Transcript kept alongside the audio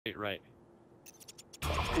right.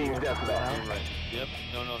 Team deathmatch. Right. Yep.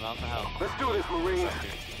 No, not in the house. Let's do this, Marine.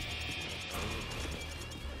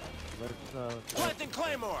 Let's, Planting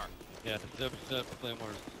Claymore! Yeah, step,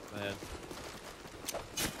 Claymore's ahead.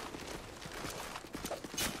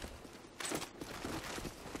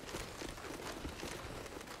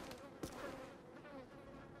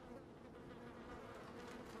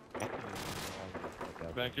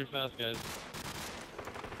 Back here fast, guys.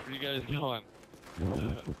 Where you guys going?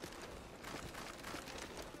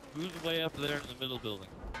 Who's way up there in the middle building?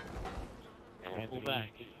 Pull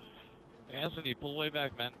back. Anthony, pull way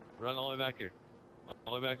back, man. Run all the way back here.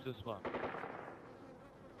 All the way back to the spot. Come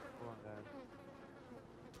on, guys.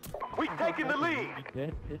 We taking the lead.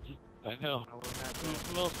 Dead bitches. I know. I will not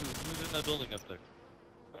Who else who's in that building up there?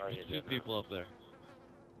 There's two people up there.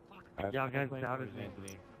 Y'all guys doubted me.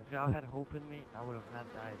 If y'all had hope in me, I would have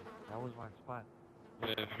not died. That was my spot.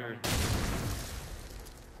 Yeah, sure.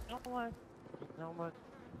 You know what? You know what?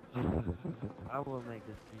 I will make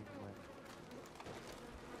this team win.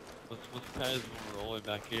 Let's tie this when we're all the way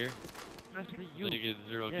back here. Especially you. Then you get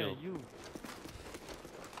 0 yeah, kills. you.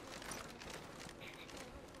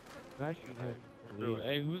 Especially you.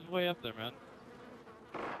 Hey, who's way up there, man?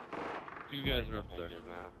 Two guys are up there.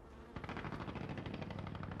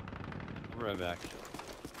 We're right back.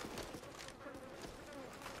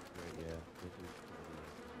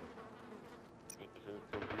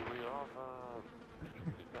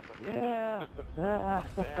 Yeah, yeah.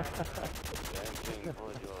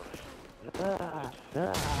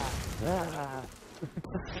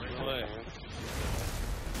 Boy.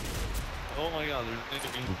 Oh my god, there's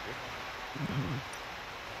an enemy.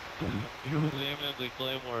 He was aiming at the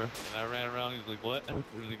Claymore, and I ran around, he's like, what?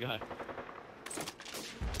 There's a guy.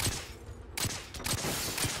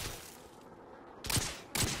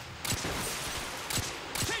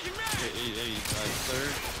 Hey,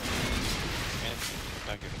 third. And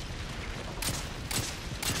back here.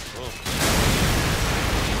 Oh.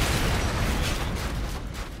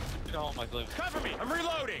 Oh my god. Cover me! I'm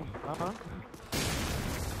reloading! Uh-huh.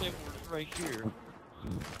 Claymore's right here.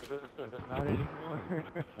 Not anymore.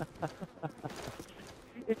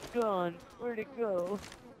 It's gone. Where'd it go?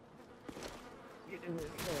 Get it.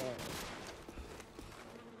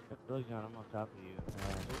 John, I'm on top of you.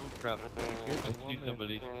 Oh crap. I see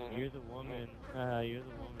somebody. You're the woman. You're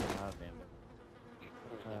the woman. Oh, damn it.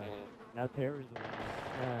 Now Tara's the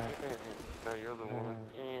woman. No, you're the woman.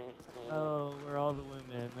 Oh, we're all the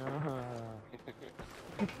women.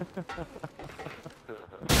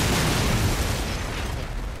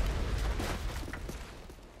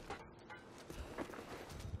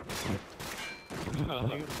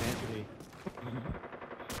 Look at Anthony.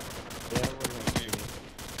 Yeah, we're going.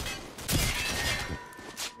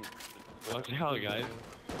 Watch out, guys.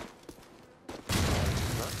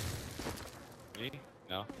 Me?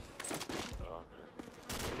 No.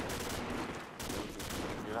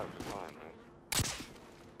 Get out of the line, man.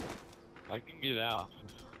 I can get out.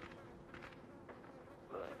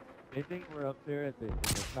 They think we're up there at the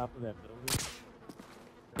top of that building.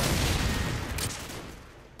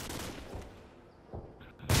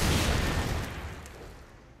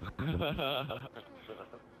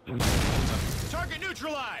 Target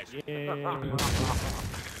neutralized! Yeah.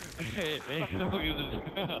 Hey, look at this.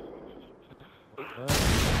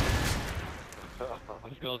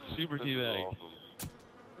 It's called Super Teabag.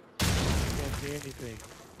 Can't see anything.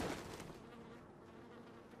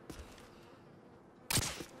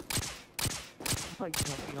 It's like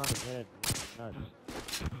jumping on his head. It's nuts.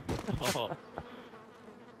 Oh.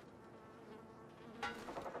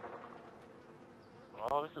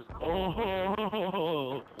 Oh, this is cool.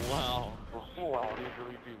 Oh, wow. Wow, he's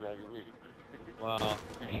really teabagging me. Wow.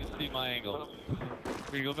 You can see my angle.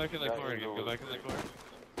 Here, go back in that corner again. Go back in that corner.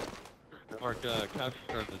 Mark, capture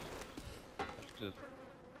card this. Just.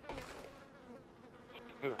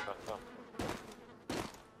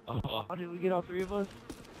 Oh. How did we get all three of us?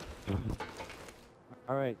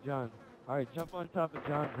 Alright, John. Alright, jump on top of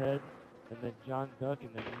John's head, and then John duck,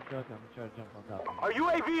 and then you duck. I'm gonna try to jump on top of him. Our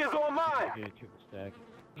UAV is online. Get a triple stack.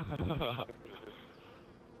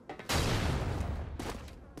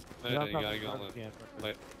 Hey, you gotta go on the...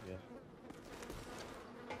 Wait. Yeah.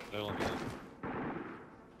 No one.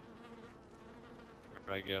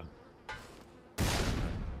 Right, go.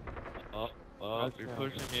 Oh, you're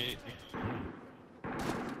pushing me.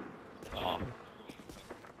 Oh.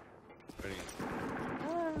 Ready.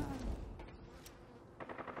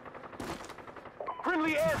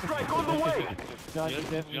 Friendly airstrike on the way. John, you Yes,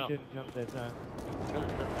 definitely jump. didn't jump that time.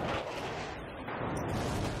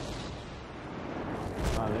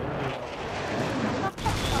 Wow,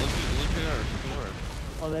 Look at our score.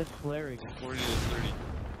 Oh, that's flaring. 40 to 30.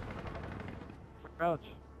 Crouch.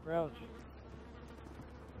 Crouch.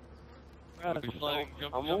 Crouch. He's sliding,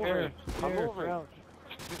 jump, I'm jump moving. here. I'm Dare, moving. crouch.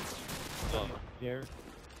 Oh, Dare.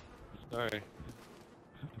 sorry.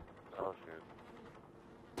 Oh shit.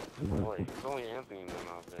 Wait, it's only Anthony and them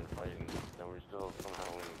out there fighting, and we're still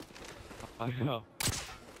somehow winning. I know.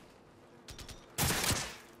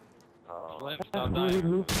 Oh. Slim, stop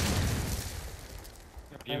dying.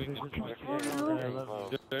 Giving them Everybody points.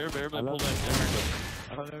 love you. Everybody I pull love back. you. Everybody.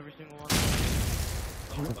 I love every single one.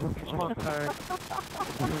 Come on, Kurt.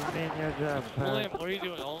 You did your job, Slim, Kurt. what are you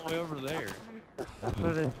doing all the way over there? That's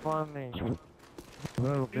what it's for me.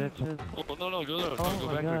 Little bitches. Oh, no, go there. Oh No, go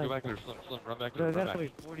my back there, God. go back there. Slim, run back So there, I run gotta back.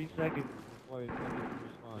 wait 40 seconds before I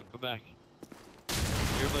respond. Go back.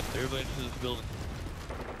 Everybody into this building.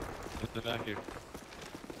 Get the back here.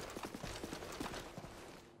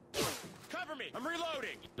 Cover me! I'm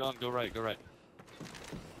reloading! John, go right, go right.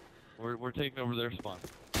 We're taking over their spawn.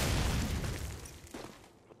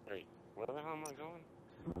 Wait, where the hell am I going?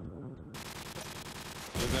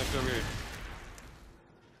 Go back over here.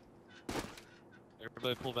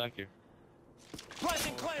 Everybody pull back here.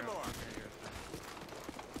 Planting Claymore!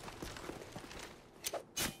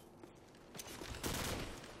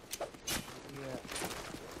 Yeah.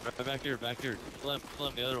 Right back here, back here. Slim,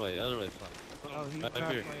 the other way, Slim. Oh, he's Back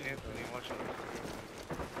not here. playing Anthony. Watch out.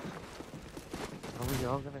 Are we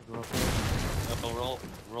all gonna go up there? No,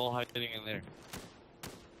 we're all hiding in there.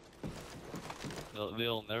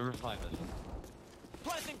 They'll never find us.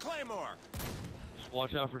 Planting Claymore! Just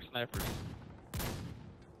watch out for snipers.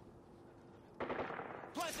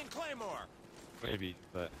 Planting Claymore! Maybe,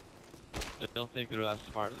 but I don't think they're that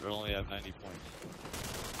smart. They only have 90 points.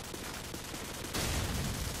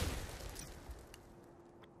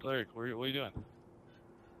 Cleric, what are you doing?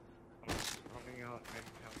 Coming out, maybe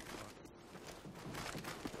coming out.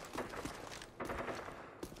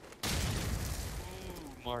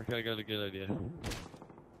 Ooh, Mark, I got a good idea.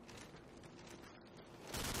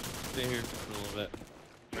 Stay here for a little bit.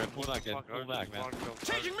 Try to pull back, guys. Pull back, man.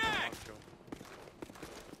 Changing mag!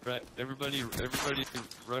 Right, everybody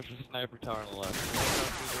rush the sniper tower on the left.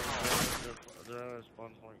 They're at a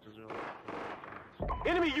spawn point because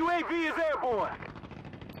Enemy UAV is airborne.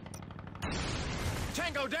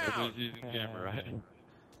 Tango down! Everybody's using camera, right?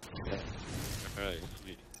 Alright,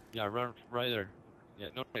 sweet. Yeah, run right there. Yeah,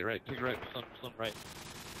 no, right, take right, some right.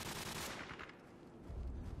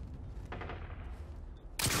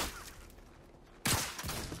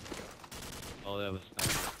 Oh, that was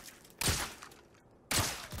sniper.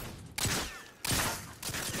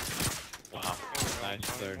 Wow, nice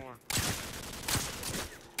third.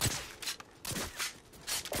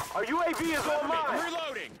 Our UAV is Cover on me! I'm mine.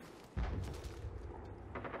 reloading!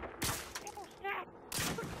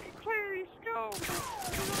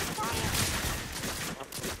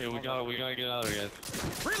 Okay, we gotta get out of here, guys.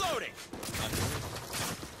 Reloading!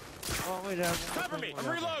 Oh, wait, Cover me! I'm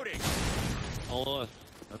reloading! All of us.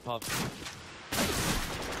 I popped.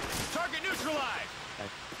 Target neutralized!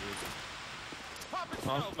 Pop and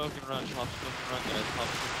Pop smoke! smoke and run, guys. Pop smoke and run.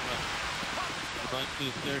 Run to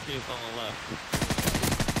the staircase on the left.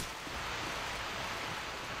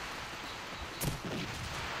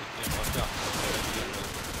 Yeah, watch out.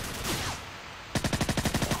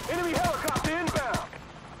 Enemy helicopter inbound.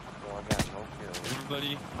 Oh, I got no kills.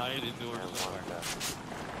 Everybody hide indoors And one somewhere. death.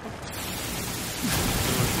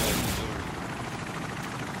 Indoors, guys, indoors.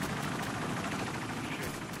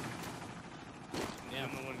 Yeah,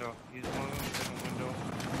 in the window. He's one of them in the window.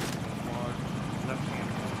 Far left hand.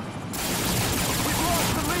 We've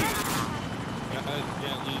lost the lead. Guys,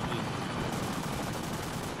 can't lose this.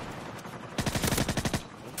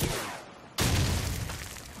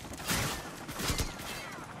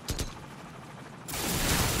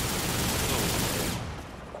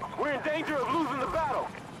 We're in danger of losing the battle.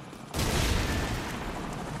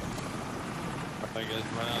 Alright guys,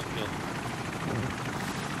 run out and kill.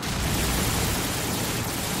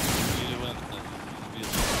 We need to win this.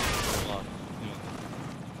 We're lost.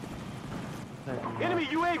 Enemy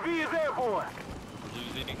UAV is airborne. We're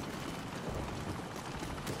losing.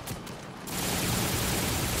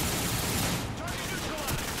 Target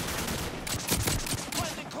neutralized!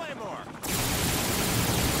 Planting Claymore!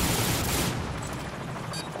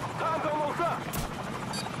 Time's almost up.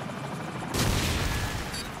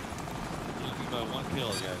 Losing by 1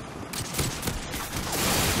 kill, guys.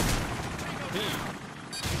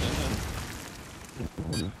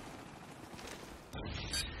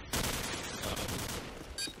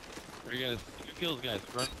 Here, guys. 2 kills, guys.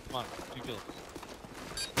 Run. Come on. 2 kills.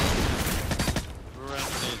 We're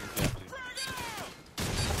around the days, Captain.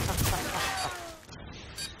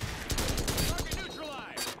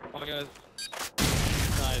 guys.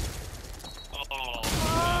 Nice. Oh,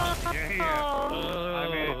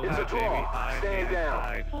 It's a draw. Stand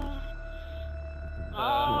down.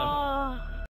 man.